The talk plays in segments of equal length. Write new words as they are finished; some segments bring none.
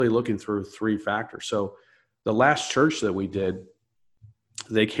looking through three factors. So the last church that we did,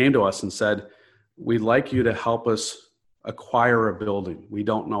 they came to us and said, we'd like you to help us acquire a building. We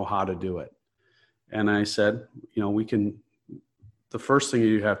don't know how to do it. And I said, the first thing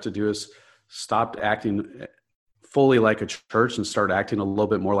you have to do is stop acting fully like a church and start acting a little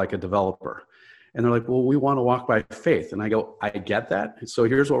bit more like a developer. And they're like, well, we want to walk by faith. And I go, I get that. So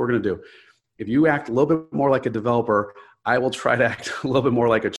here's what we're going to do. If you act a little bit more like a developer, I will try to act a little bit more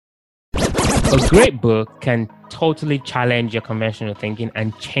like a A great book can totally challenge your conventional thinking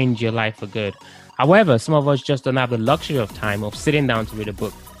and change your life for good. However, some of us just don't have the luxury of time of sitting down to read a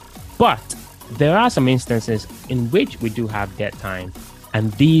book. But there are some instances in which we do have that time,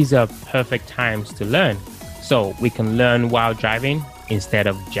 and these are perfect times to learn. So we can learn while driving instead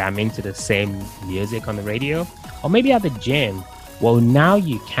of jamming to the same music on the radio, or maybe at the gym. Well, now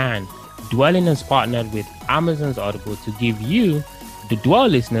you can. Dwelling has partnered with Amazon's Audible to give you, the Dwell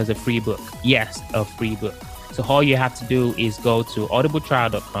listeners, a free book. Yes, a free book. So all you have to do is go to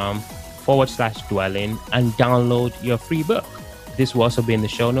audibletrial.com/dwelling and download your free book. This will also be in the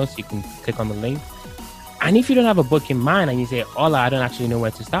show notes. You can click on the link. And if you don't have a book in mind and you say, Ola, I don't actually know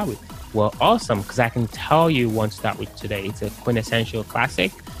where to start with. Well, awesome, because I can tell you one to start with today. It's a quintessential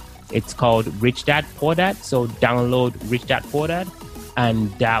classic. It's called Rich Dad, Poor Dad. So download Rich Dad, Poor Dad, and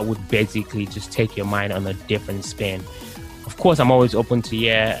that would basically just take your mind on a different spin. Of course, I'm always open to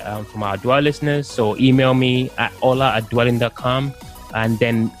hear from our Dwell listeners. So email me at ola@dwelling.com. And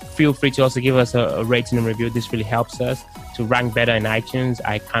then feel free to also give us a rating and review. This really helps us to rank better in iTunes.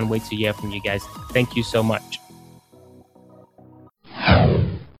 I can't wait to hear from you guys. Thank you so much.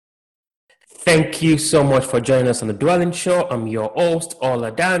 Thank you so much for joining us on the Dwelling Show. I'm your host,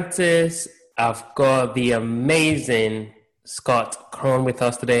 Ola Dantes. I've got the amazing Scott Crone with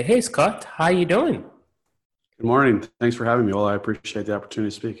us today. Hey, Scott, how you doing? Good morning. Thanks for having me, Ola. I appreciate the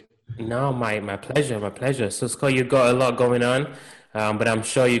opportunity to speak. No, my pleasure. So, Scott, you've got a lot going on, but I'm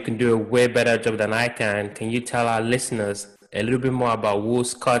sure you can do a way better job than I can. Can you tell our listeners a little bit more about who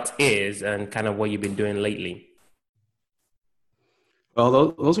Scott is and kind of what you've been doing lately?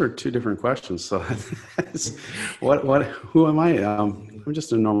 Well, those are two different questions. So, who am I? I'm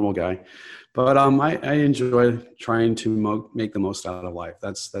just a normal guy, but I enjoy trying to make the most out of life.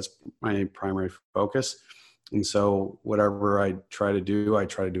 That's my primary focus. And so whatever I try to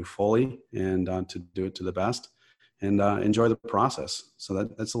do fully and to do it to the best and enjoy the process. So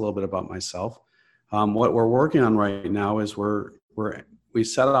that's a little bit about myself. What we're working on right now is we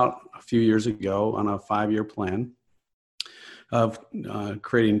set out a few years ago on a 5-year plan of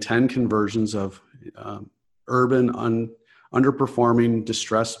creating 10 conversions of urban underperforming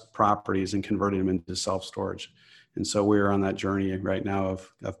distressed properties and converting them into self-storage. And so we're on that journey right now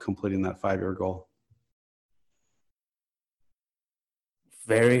of completing that 5-year goal.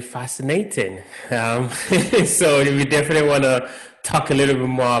 Very fascinating. So we definitely want to talk a little bit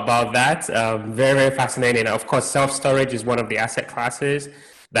more about that. Very, very fascinating. Of course, self-storage is one of the asset classes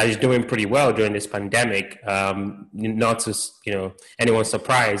that is doing pretty well during this pandemic. Not to anyone's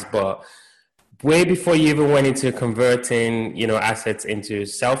surprise, but way before you even went into converting assets into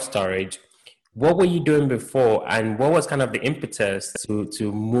self-storage, what were you doing before, and what was kind of the impetus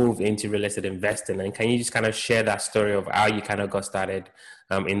to move into real estate investing? And can you just kind of share that story of how you kind of got started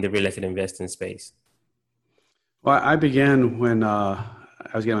in the real estate investing space? Well, I began when I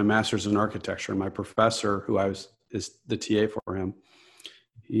was getting my master's in architecture. My professor, who is the TA for him,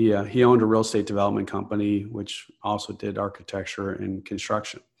 he owned a real estate development company, which also did architecture and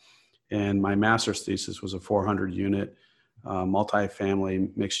construction. And my master's thesis was a 400-unit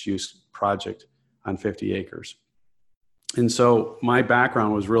multifamily mixed-use project on 50 acres. And so my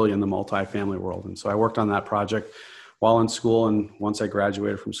background was really in the multifamily world. And so I worked on that project while in school, and once I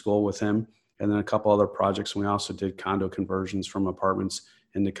graduated from school with him, and then a couple other projects. And we also did condo conversions from apartments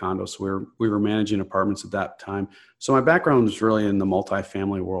into condos. So we were managing apartments at that time. So my background was really in the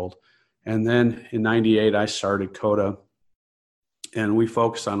multifamily world. And then in 98, I started CODA, and we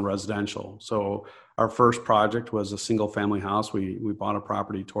focused on residential. So our first project was a single family house. We bought a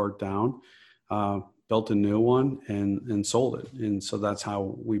property, tore it down, built a new one, and sold it. And so that's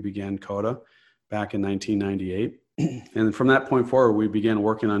how we began CODA back in 1998. And from that point forward, we began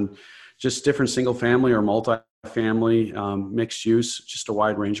working on just different single family or multi-family mixed use, just a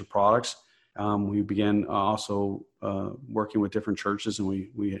wide range of products. We began also working with different churches, and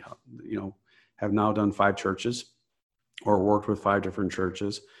we have now done 5 churches, or worked with 5 different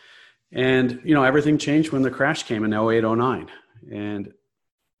churches. And, everything changed when the crash came in 08, 09. And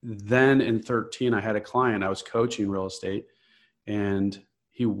then in 13, I had a client, I was coaching real estate, and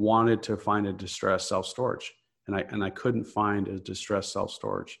he wanted to find a distressed self-storage. and I couldn't find a distressed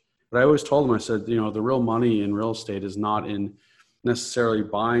self-storage. But I always told them, I said, the real money in real estate is not in necessarily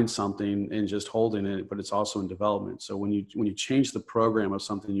buying something and just holding it, but it's also in development. So when you change the program of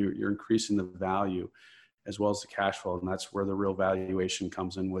something, you're increasing the value as well as the cash flow, and that's where the real valuation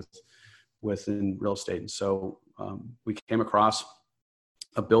comes in within real estate. And so we came across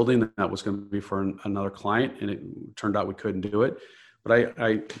a building that was going to be for another client, and it turned out we couldn't do it. But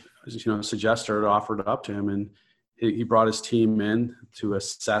I suggested or offered it up to him, and he brought his team in to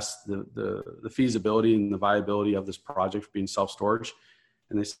assess the feasibility and the viability of this project for being self-storage.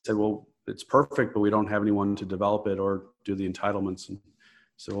 And they said, well, it's perfect, but we don't have anyone to develop it or do the entitlements. And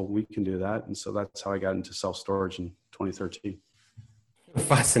so we can do that. And so that's how I got into self-storage in 2013.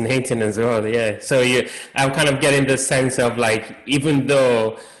 Fascinating as well. Yeah. So I'm kind of getting the sense of like, even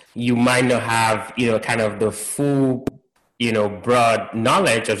though you might not have, kind of the full, broad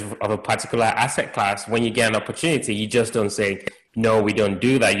knowledge of a particular asset class, when you get an opportunity, you just don't say, no, we don't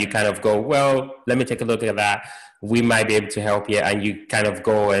do that. You kind of go, well, let me take a look at that. We might be able to help you. And you kind of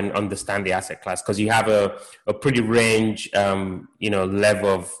go and understand the asset class because you have a pretty range,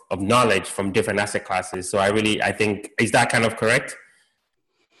 level of knowledge from different asset classes. So I think, is that kind of correct?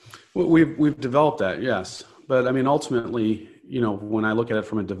 Well, we've developed that, yes. But I mean, ultimately, when I look at it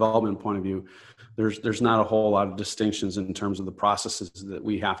from a development point of view, there's not a whole lot of distinctions in terms of the processes that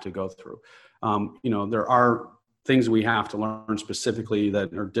we have to go through. There are things we have to learn specifically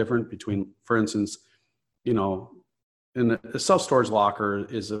that are different between, for instance, in a self-storage locker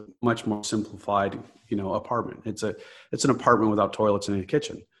is a much more simplified, apartment. It's an apartment without toilets and a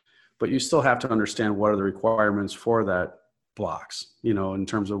kitchen, but you still have to understand what are the requirements for that blocks, in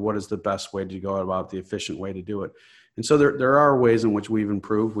terms of what is the best way to go about the efficient way to do it. And so there are ways in which we've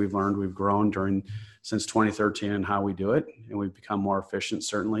improved, we've learned, we've grown since 2013 and how we do it. And we've become more efficient,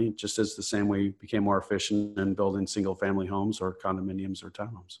 certainly, just as the same way we became more efficient in building single family homes or condominiums or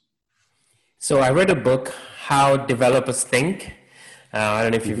townhomes. So I read a book, How Developers Think. I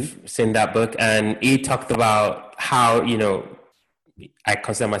don't know if you've seen that book. And he talked about how, I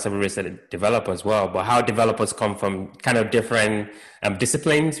consider myself a real estate developer as well, but how developers come from kind of different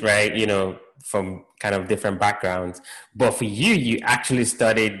disciplines, right? From kind of different backgrounds. But for you actually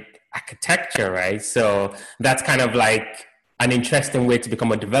studied architecture, right? So that's kind of like an interesting way to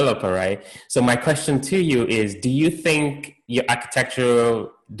become a developer, right? So my question to you is, do you think your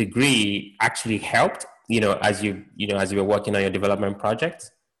architectural degree actually helped, as you were working on your development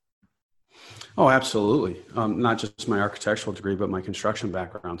projects? Oh, absolutely. Not just my architectural degree, but my construction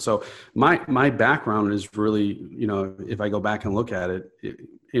background. So my background is really, if I go back and look at it,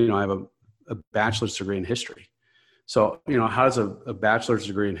 I have a bachelor's degree in history. So, how does a bachelor's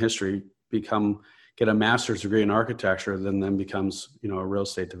degree in history get a master's degree in architecture, then becomes, a real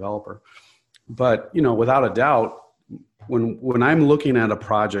estate developer? But, without a doubt, when I'm looking at a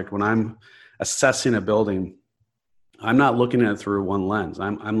project, when I'm assessing a building, I'm not looking at it through one lens.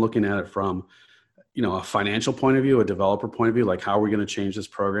 I'm looking at it from, a financial point of view, a developer point of view, like how are we going to change this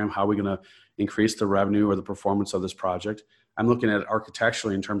program? How are we going to increase the revenue or the performance of this project? I'm looking at it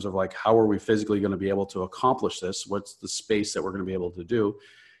architecturally in terms of like, how are we physically going to be able to accomplish this? What's the space that we're going to be able to do?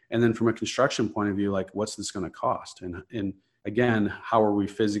 And then from a construction point of view, like what's this going to cost? And again, how are we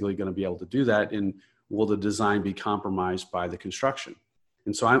physically going to be able to do that? And will the design be compromised by the construction?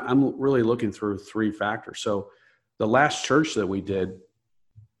 And so I'm really looking through three factors. So the last church that we did,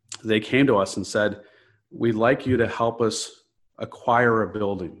 they came to us and said, we'd like you to help us acquire a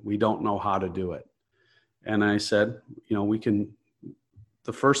building. We don't know how to do it. And I said,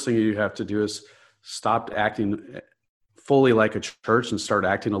 the first thing you have to do is stop acting fully like a church and start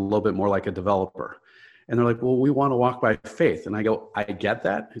acting a little bit more like a developer. And they're like, well, we want to walk by faith. And I go, I get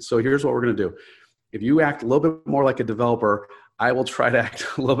that. So here's what we're going to do. If you act a little bit more like a developer, I will try to act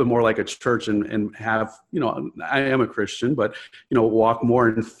a little bit more like a church and have, I am a Christian, but, walk more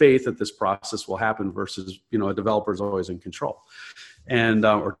in faith that this process will happen versus, a developer is always in control and,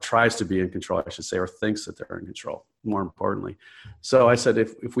 or tries to be in control, I should say, or thinks that they're in control, more importantly. So I said,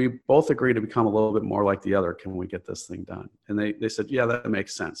 if we both agree to become a little bit more like the other, can we get this thing done? And they said, yeah, that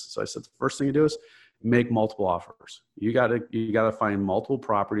makes sense. So I said, the first thing you do is make multiple offers. You got to find multiple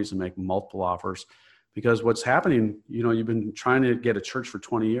properties and make multiple offers. Because what's happening, you've been trying to get a church for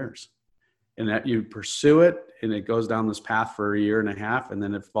 20 years and that you pursue it and it goes down this path for a year and a half and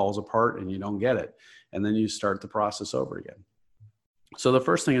then it falls apart and you don't get it. And then you start the process over again. So the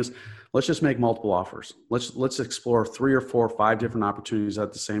first thing is, let's just make multiple offers. Let's explore 3 or 4 or 5 different opportunities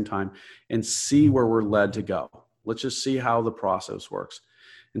at the same time and see where we're led to go. Let's just see how the process works.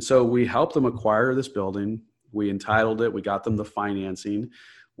 And so we helped them acquire this building. We entitled it. We got them the financing.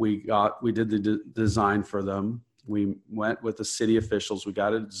 We did the design for them. We went with the city officials. We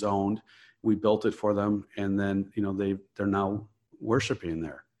got it zoned. We built it for them. And then, they're now worshiping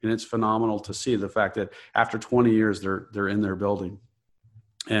there. And it's phenomenal to see the fact that after 20 years, they're in their building.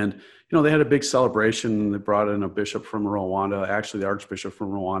 And, they had a big celebration. They brought in a bishop from Rwanda, actually the Archbishop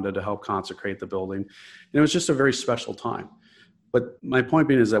from Rwanda, to help consecrate the building. And it was just a very special time. But my point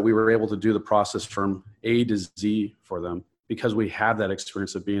being is that we were able to do the process from A to Z for them because we have that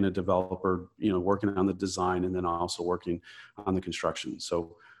experience of being a developer, working on the design and then also working on the construction.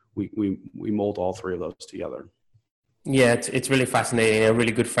 So we mold all three of those together. Yeah, it's really fascinating. A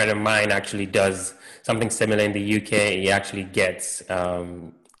really good friend of mine actually does something similar in the UK. He actually gets,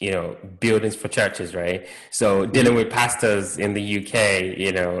 buildings for churches, right? So dealing with pastors in the UK,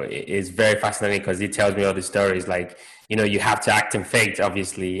 is very fascinating because he tells me all the stories. Like, you have to act in faith,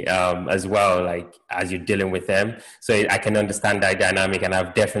 obviously, as well, like as you're dealing with them. So I can understand that dynamic, and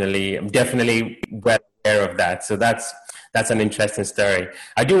I'm definitely well aware of that. So that's an interesting story.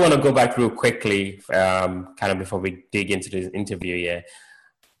 I do want to go back real quickly, kind of before we dig into this interview here.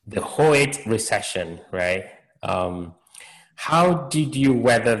 The 2008 recession, right? How did you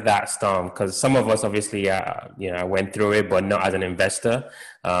weather that storm? Because some of us obviously, went through it, but not as an investor.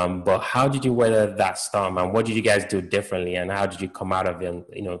 But how did you weather that storm, and what did you guys do differently, and how did you come out of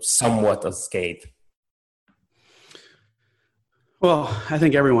it, somewhat unscathed? Well, I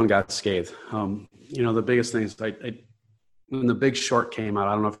think everyone got scathed. The biggest thing is when The Big Short came out,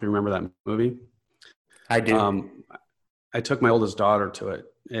 I don't know if you remember that movie. I do. I took my oldest daughter to it,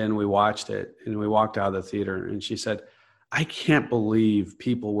 and we watched it, and we walked out of the theater, and she said, "I can't believe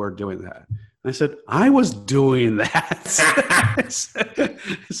people were doing that." And I said, "I was doing that." I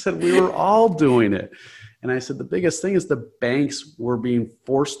said, "We were all doing it." And I said, the biggest thing is the banks were being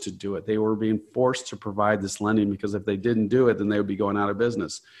forced to do it. They were being forced to provide this lending because if they didn't do it, then they would be going out of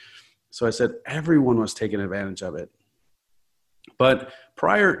business. So I said, everyone was taking advantage of it. But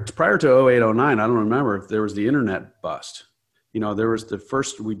prior to 08, 09, I don't remember if there was the internet bust. There was the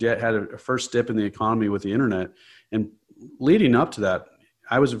first, had a first dip in the economy with the internet. And leading up to that,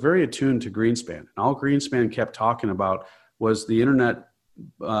 I was very attuned to Greenspan. And all Greenspan kept talking about was the internet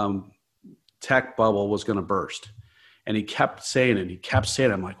tech bubble was going to burst. And he kept saying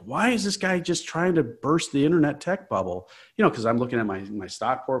it. I'm like, why is this guy just trying to burst the internet tech bubble? Because I'm looking at my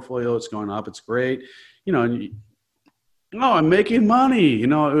stock portfolio. It's going up. It's great. And I'm making money. It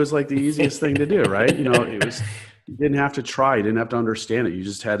was like the easiest thing to do, right? It was, you didn't have to try. You didn't have to understand it. You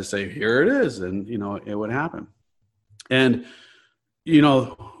just had to say, here it is. And, it would happen. And,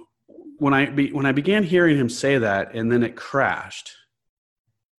 when I began hearing him say that and then it crashed,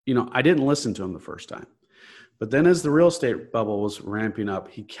 I didn't listen to him the first time. But then as the real estate bubble was ramping up,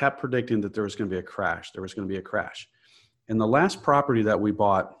 he kept predicting that there was going to be a crash. There was going to be a crash. And the last property that we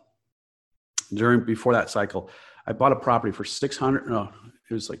bought before that cycle, I bought a property for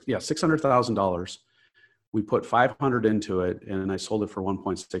 $600,000. We put $500 into it and I sold it for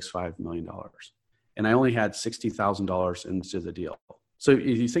 $1.65 million. And I only had $60,000 into the deal. So if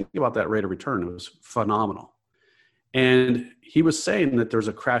you think about that rate of return, it was phenomenal. And he was saying that there's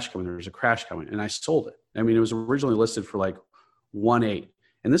a crash coming, and I sold it. I mean, it was originally listed for like 1.8.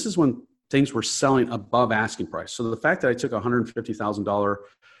 And this is when things were selling above asking price. So the fact that I took a $150,000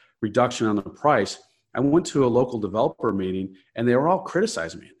 reduction on the price, I went to a local developer meeting and they were all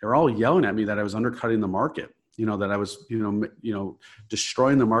criticizing me. They were all yelling at me that I was undercutting the market, that I was,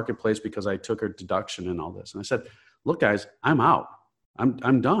 destroying the marketplace because I took a deduction and all this. And I said, look, guys, I'm out.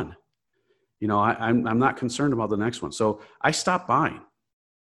 I'm done. I'm not concerned about the next one. So I stopped buying.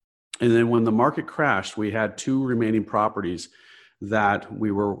 And then when the market crashed, we had 2 remaining properties that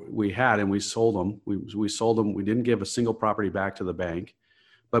we had, and we sold them. We sold them. We didn't give a single property back to the bank,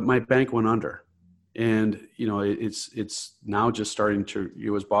 but my bank went under. And, it's now just starting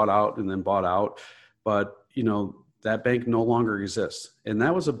it was bought out and then bought out, but that bank no longer exists. And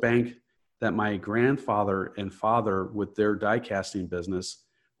that was a bank that my grandfather and father, with their die casting business,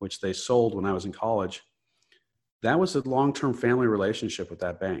 which they sold when I was in college, that was a long-term family relationship with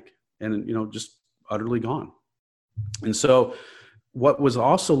that bank, and, just utterly gone. And so what was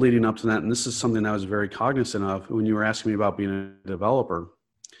also leading up to that, and this is something I was very cognizant of when you were asking me about being a developer,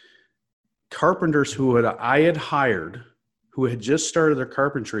 carpenters I had hired, who had just started their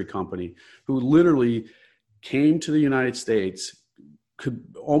carpentry company, who literally came to the United States, could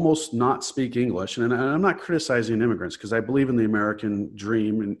almost not speak English. And I'm not criticizing immigrants because I believe in the American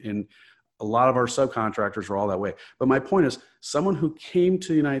dream, and a lot of our subcontractors are all that way. But my point is, someone who came to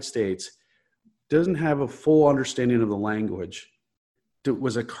the United States doesn't have a full understanding of the language,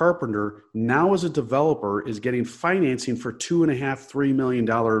 was a carpenter, now as a developer is getting financing for $2.5–3 million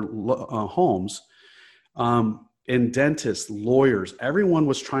homes. And dentists, lawyers, everyone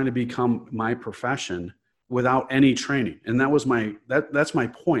was trying to become my profession without any training. And that was that's my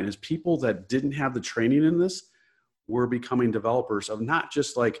point, is people that didn't have the training in this were becoming developers of not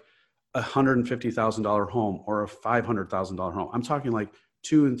just like $150,000 home or a $500,000 home. I'm talking like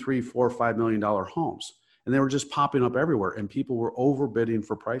 $2 and $3, $4, $5 million homes. And they were just popping up everywhere, and people were overbidding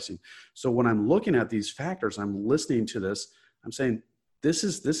for pricing. So when I'm looking at these factors, I'm listening to this, I'm saying, this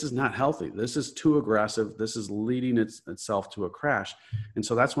is not healthy. This is too aggressive. This is leading itself to a crash. And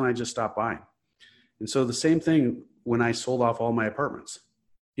so that's when I just stopped buying. And so the same thing when I sold off all my apartments.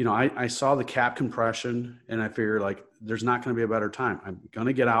 You know, I saw the cap compression, and I figured like there's not going to be a better time. I'm going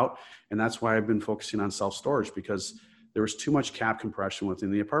to get out. And that's why I've been focusing on self-storage, because there was too much cap compression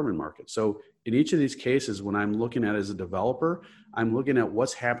within the apartment market. So in each of these cases, when I'm looking at it as a developer, I'm looking at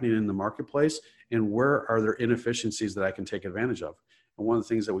what's happening in the marketplace and where are there inefficiencies that I can take advantage of. And one of the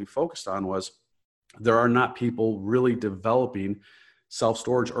things that we focused on was there are not people really developing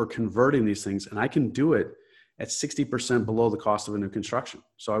self-storage or converting these things. And I can do it at 60% below the cost of a new construction.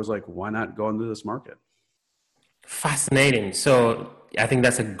 So I was like, why not go into this market? Fascinating. So I think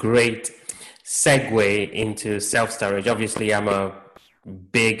that's a great segue into self-storage. Obviously, I'm a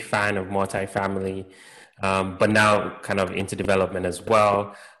big fan of multifamily, but now kind of into development as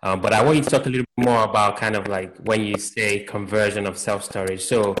well. But I want you to talk a little bit more about kind of like when you say conversion of self-storage.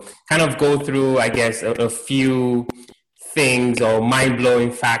 So kind of go through, I guess, a few things or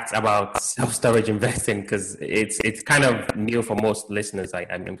mind-blowing facts about self-storage investing, because it's kind of new for most listeners,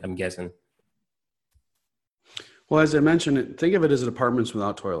 I'm guessing. Well, as I mentioned, think of it as apartments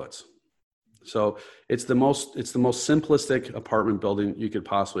without toilets. So it's the most simplistic apartment building you could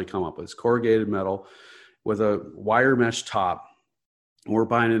possibly come up with. It's corrugated metal with a wire mesh top. We're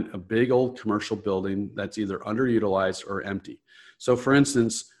buying a big old commercial building that's either underutilized or empty. So for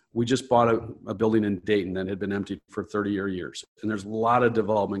instance, we just bought a building in Dayton that had been empty for 30 years. And there's a lot of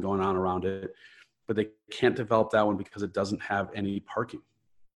development going on around it, but they can't develop that one because it doesn't have any parking.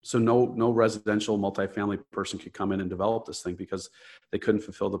 So no residential multifamily person could come in and develop this thing because they couldn't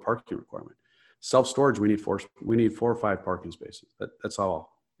fulfill the parking requirement. Self-storage, we need 4 or 5 parking spaces. That's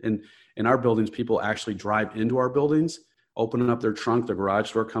all. And in our buildings, people actually drive into our buildings, open up their trunk, the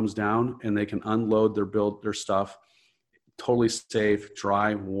garage door comes down, and they can unload their stuff. Totally safe,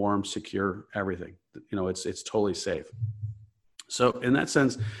 dry, warm, secure, everything. You know, it's totally safe. So in that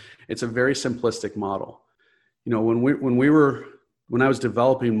sense, it's a very simplistic model. You know, when I was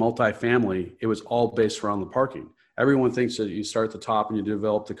developing multifamily, it was all based around the parking. Everyone thinks that you start at the top and you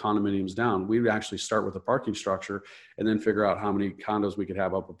develop the condominiums down. We would actually start with the parking structure and then figure out how many condos we could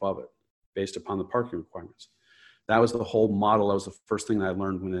have up above it based upon the parking requirements. That was the whole model. That was the first thing that I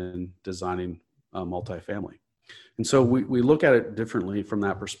learned when designing multifamily. And so we look at it differently from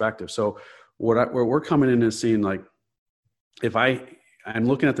that perspective. So where we're coming in is seeing, like, if I'm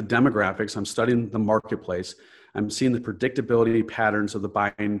looking at the demographics, I'm studying the marketplace, I'm seeing the predictability patterns of the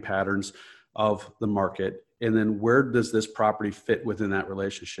buying patterns of the market. And then where does this property fit within that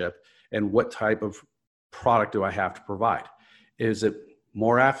relationship? And what type of product do I have to provide? Is it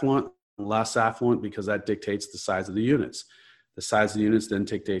more affluent, less affluent? Because that dictates the size of the units. The size of the units then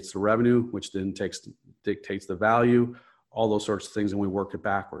dictates the revenue, which then dictates the value, all those sorts of things, and we work it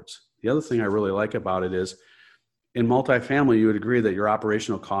backwards. The other thing I really like about it is, in multifamily, you would agree that your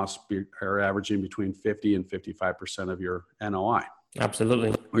operational costs are averaging between 50 and 55% of your NOI.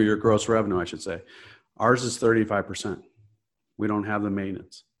 Absolutely. Or your gross revenue, I should say. Ours is 35%. We don't have the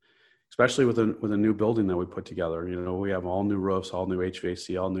maintenance, especially with a new building that we put together. You know, we have all new roofs, all new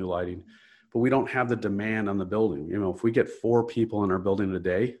HVAC, all new lighting, but we don't have the demand on the building. You know, if we get 4 people in our building a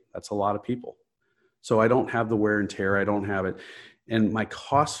day, that's a lot of people. So I don't have the wear and tear. I don't have it. And my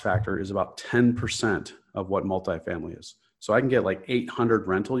cost factor is about 10% of what multifamily is. So I can get like 800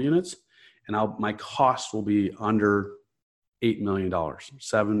 rental units, and my cost will be under $8 million,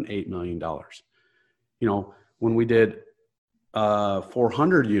 $7–8 million. You know, when we did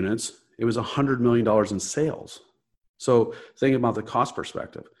 400 units, it was $100 million in sales. So think about the cost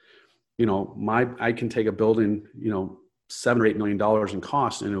perspective. You know, I can take a building, you know, $7 or $8 million in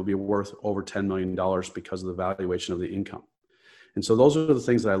cost, and it'll be worth over $10 million because of the valuation of the income. And so those are the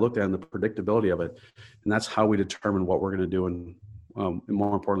things that I looked at and the predictability of it. And that's how we determine what we're going to do and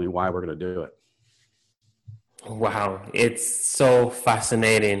more importantly, why we're going to do it. Wow. It's so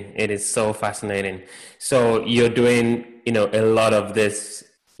fascinating. It is so fascinating. So you're doing, you know, a lot of this,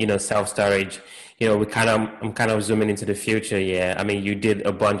 you know, self-storage. You know, I'm kind of zooming into the future. Yeah. I mean, you did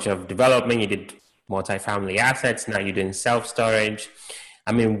a bunch of development, you did multifamily assets. Now you're doing self-storage.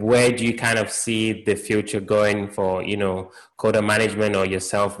 I mean, where do you kind of see the future going for, Coda management or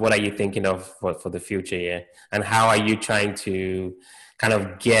yourself? What are you thinking of for the future here? And how are you trying to kind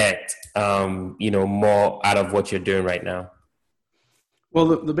of get, more out of what you're doing right now? Well,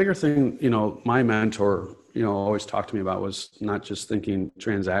 the bigger thing, my mentor, always talked to me about was not just thinking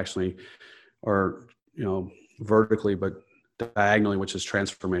transactionally or, vertically, but diagonally, which is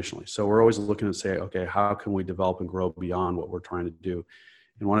transformationally. So we're always looking to say, okay, how can we develop and grow beyond what we're trying to do?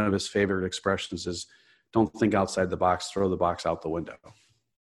 And one of his favorite expressions is, don't think outside the box, throw the box out the window.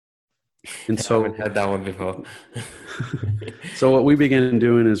 And so I haven't had that one before. So what we began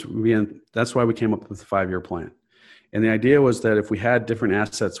doing is that's why we came up with the 5-year plan. And the idea was that if we had different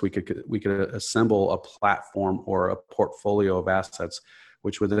assets, we could assemble a platform or a portfolio of assets,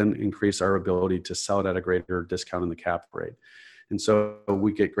 which would then increase our ability to sell it at a greater discount in the cap rate. And so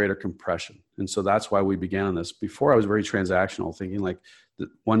we get greater compression. And so that's why we began on this. Before I was very transactional, thinking like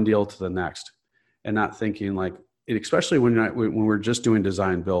one deal to the next, and not thinking like it, especially when we're just doing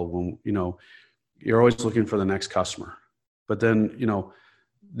design build, when, you're always looking for the next customer. But then,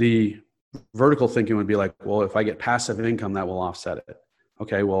 the vertical thinking would be like, well, if I get passive income, that will offset it.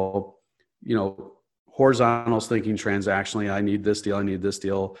 Okay, well, horizontal's thinking transactionally, I need this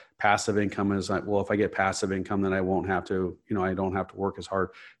deal. Passive income is like, well, if I get passive income, then I won't have to, I don't have to work as hard.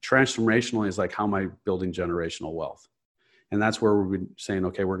 Transformationally is like, how am I building generational wealth? And that's where we're saying,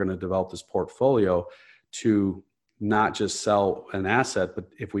 okay, we're going to develop this portfolio to not just sell an asset, but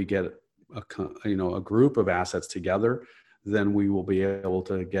if we get a group of assets together, then we will be able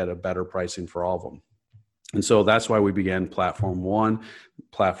to get a better pricing for all of them. And so that's why we began platform 1,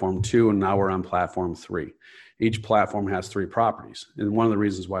 platform 2, and now we're on platform 3. Each platform has 3 properties. And one of the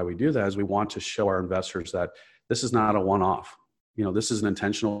reasons why we do that is we want to show our investors that this is not a one-off. This is an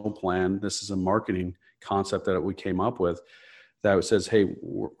intentional plan. This is a marketing concept that we came up with that says, hey,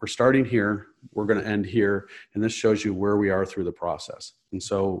 we're starting here, we're going to end here, and this shows you where we are through the process. And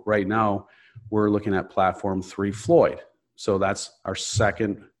so right now we're looking at platform 3, Floyd. So that's our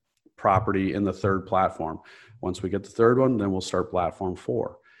second property in the third platform. Once we get the third one, then we'll start platform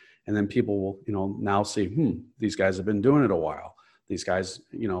 4. And then people will, now see, these guys have been doing it a while. These guys,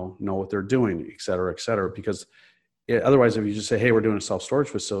 know what they're doing, et cetera, because otherwise, if you just say, hey, we're doing a self-storage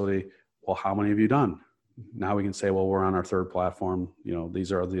facility, well, how many have you done? Now we can say, well, we're on our third platform.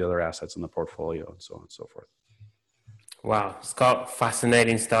 These are the other assets in the portfolio, and so on and so forth. Wow, Scott,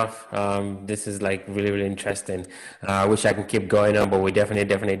 fascinating stuff. This is like really, really interesting. I wish I could keep going on, but we're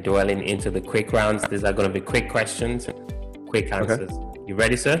definitely dwelling into the quick rounds. These are going to be quick questions, quick answers. Okay. You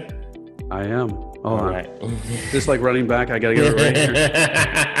ready, sir? I am. All right. Just like running back, I got to get it right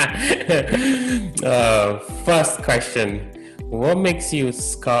here. First question. What makes you,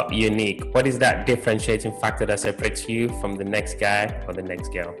 Scott, unique? What is that differentiating factor that separates you from the next guy or the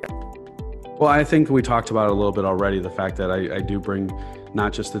next girl? Well, I think we talked about it a little bit already, the fact that I do bring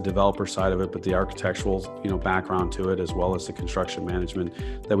not just the developer side of it, but the architectural, background to it, as well as the construction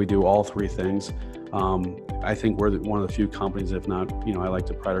management, that we do all 3 things. I think we're one of the few companies, if not, I like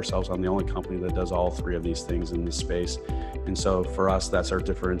to pride ourselves on the only company that does all 3 of these things in this space. And so for us, that's our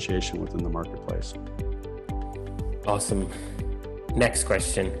differentiation within the marketplace. Awesome. Next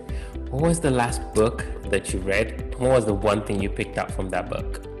question. What was the last book that you read? What was the one thing you picked up from that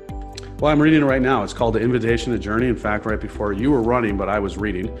book? Well, I'm reading it right now. It's called The Invitation to Journey. In fact, right before you were running, but I was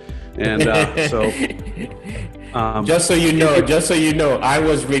reading. And just so you know, I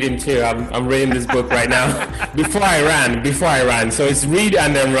was reading too. I'm reading this book right now. Before I ran. So it's read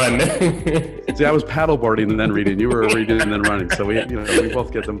and then run. See, I was paddleboarding and then reading. You were reading and then running. So we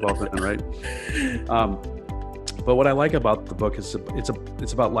both get them both in, right? But what I like about the book is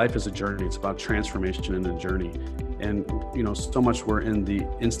it's about life as a journey. It's about transformation in a journey. And, so much we're in the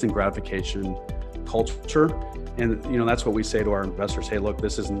instant gratification culture. And, that's what we say to our investors. Hey, look,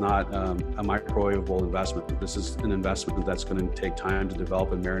 this is not a microwavable investment. This is an investment that's going to take time to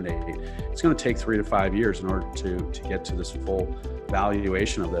develop and marinate. It's going to take 3 to 5 years in order to get to this full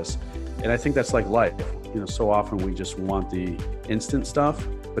valuation of this. And I think that's like life. So often we just want the instant stuff,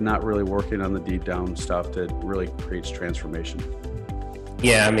 but not really working on the deep down stuff that really creates transformation.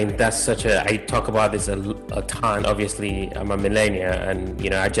 Yeah, I mean, I talk about this a ton. Obviously, I'm a millennial,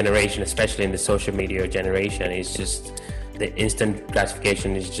 and, our generation, especially in the social media generation, is just, the instant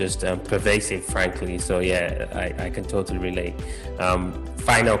gratification is just pervasive, frankly. So yeah, I can totally relate.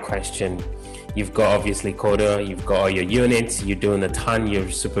 Final question. You've got obviously Coda, you've got all your units, you're doing a ton, you're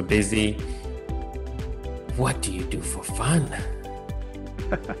super busy. What do you do for fun?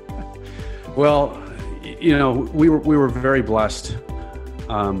 Well, we were very blessed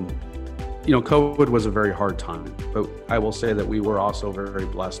COVID was a very hard time, but I will say that we were also very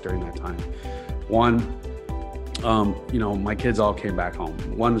blessed during that time. One, my kids all came back home.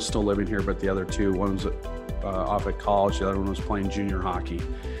 One is still living here, but the other two, one was off at college, the other one was playing junior hockey.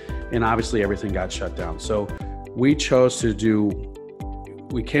 And obviously everything got shut down. So we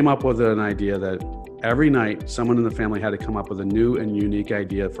came up with an idea that every night someone in the family had to come up with a new and unique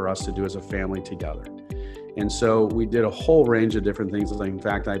idea for us to do as a family together. And so we did a whole range of different things. Like, in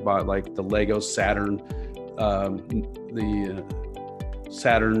fact, I bought like the Lego Saturn, the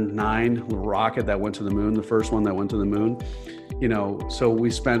Saturn 9 rocket that went to the moon, the first one that went to the moon. So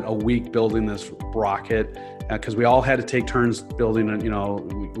we spent a week building this rocket because we all had to take turns building it.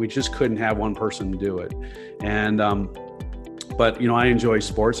 We just couldn't have one person do it. And, but I enjoy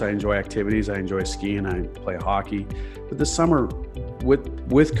sports. I enjoy activities. I enjoy skiing. I play hockey. But this summer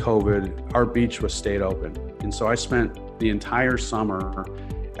with COVID, our beach stayed open. And so I spent the entire summer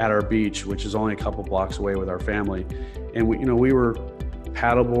at our beach, which is only a couple blocks away, with our family. And we were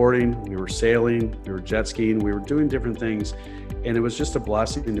paddleboarding, we were sailing, we were jet skiing, we were doing different things. And it was just a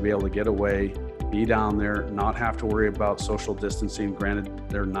blessing to be able to get away, be down there, not have to worry about social distancing. Granted,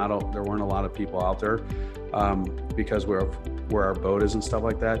 there weren't a lot of people out there because where our boat is and stuff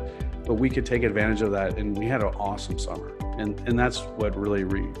like that. But we could take advantage of that, and we had an awesome summer. And that's what really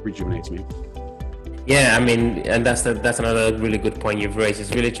rejuvenates me. Yeah, and that's another really good point you've raised.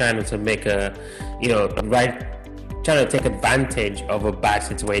 It's really trying to make trying to take advantage of a bad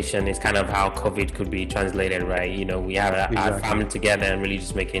situation is kind of how COVID could be translated, right? We have our family together and really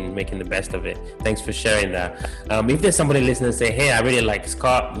just making the best of it. Thanks for sharing that. If there's somebody listening and say, hey, I really like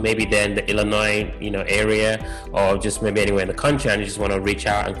Scott, maybe they're in the Illinois, area, or just maybe anywhere in the country, and you just want to reach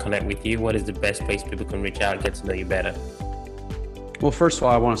out and connect with you, what is the best place people can reach out and get to know you better? Well, first of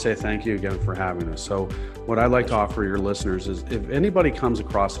all, I want to say thank you again for having us. So what I'd like to offer your listeners is, if anybody comes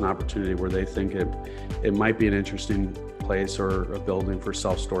across an opportunity where they think it might be an interesting place or a building for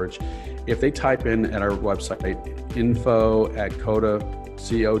self-storage, if they type in at our website,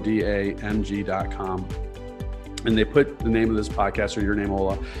 info@codamg.com, and they put the name of this podcast or your name,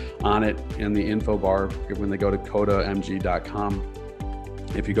 Ola, on it in the info bar when they go to codamg.com,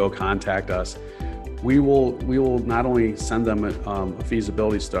 if you go contact us, we will not only send them a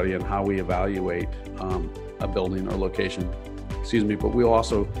feasibility study on how we evaluate a building or location, but we'll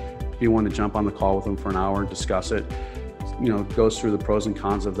also be willing to jump on the call with them for an hour and discuss it. Goes through the pros and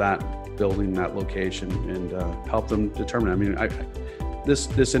cons of that building, that location, and help them determine.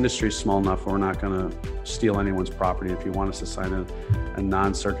 This industry is small enough where we're not going to steal anyone's property. If you want us to sign a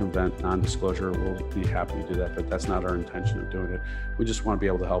non-circumvent, non-disclosure, we'll be happy to do that, but that's not our intention of doing it. We just want to be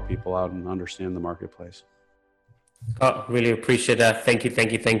able to help people out and understand the marketplace. Oh, really appreciate that. Thank you.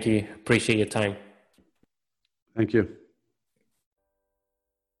 Appreciate your time. Thank you.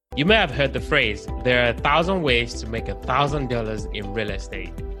 You may have heard the phrase, there are 1,000 ways to make $1,000 in real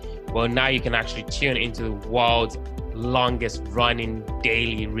estate. Well, now you can actually tune into the world's longest running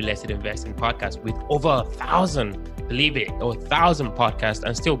daily real estate investing podcast with over 1,000, believe it, or 1,000 podcasts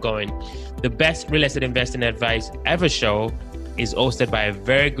and still going. The Best Real Estate Investing Advice Ever show is hosted by a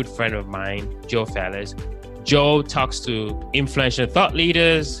very good friend of mine, Joe Fellas. Joe talks to influential thought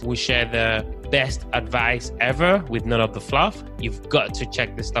leaders. We share the best advice ever with none of the fluff. You've got to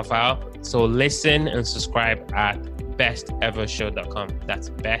check this stuff out. So listen and subscribe at bestevershow.com. That's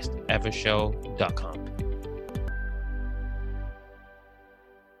bestevershow.com.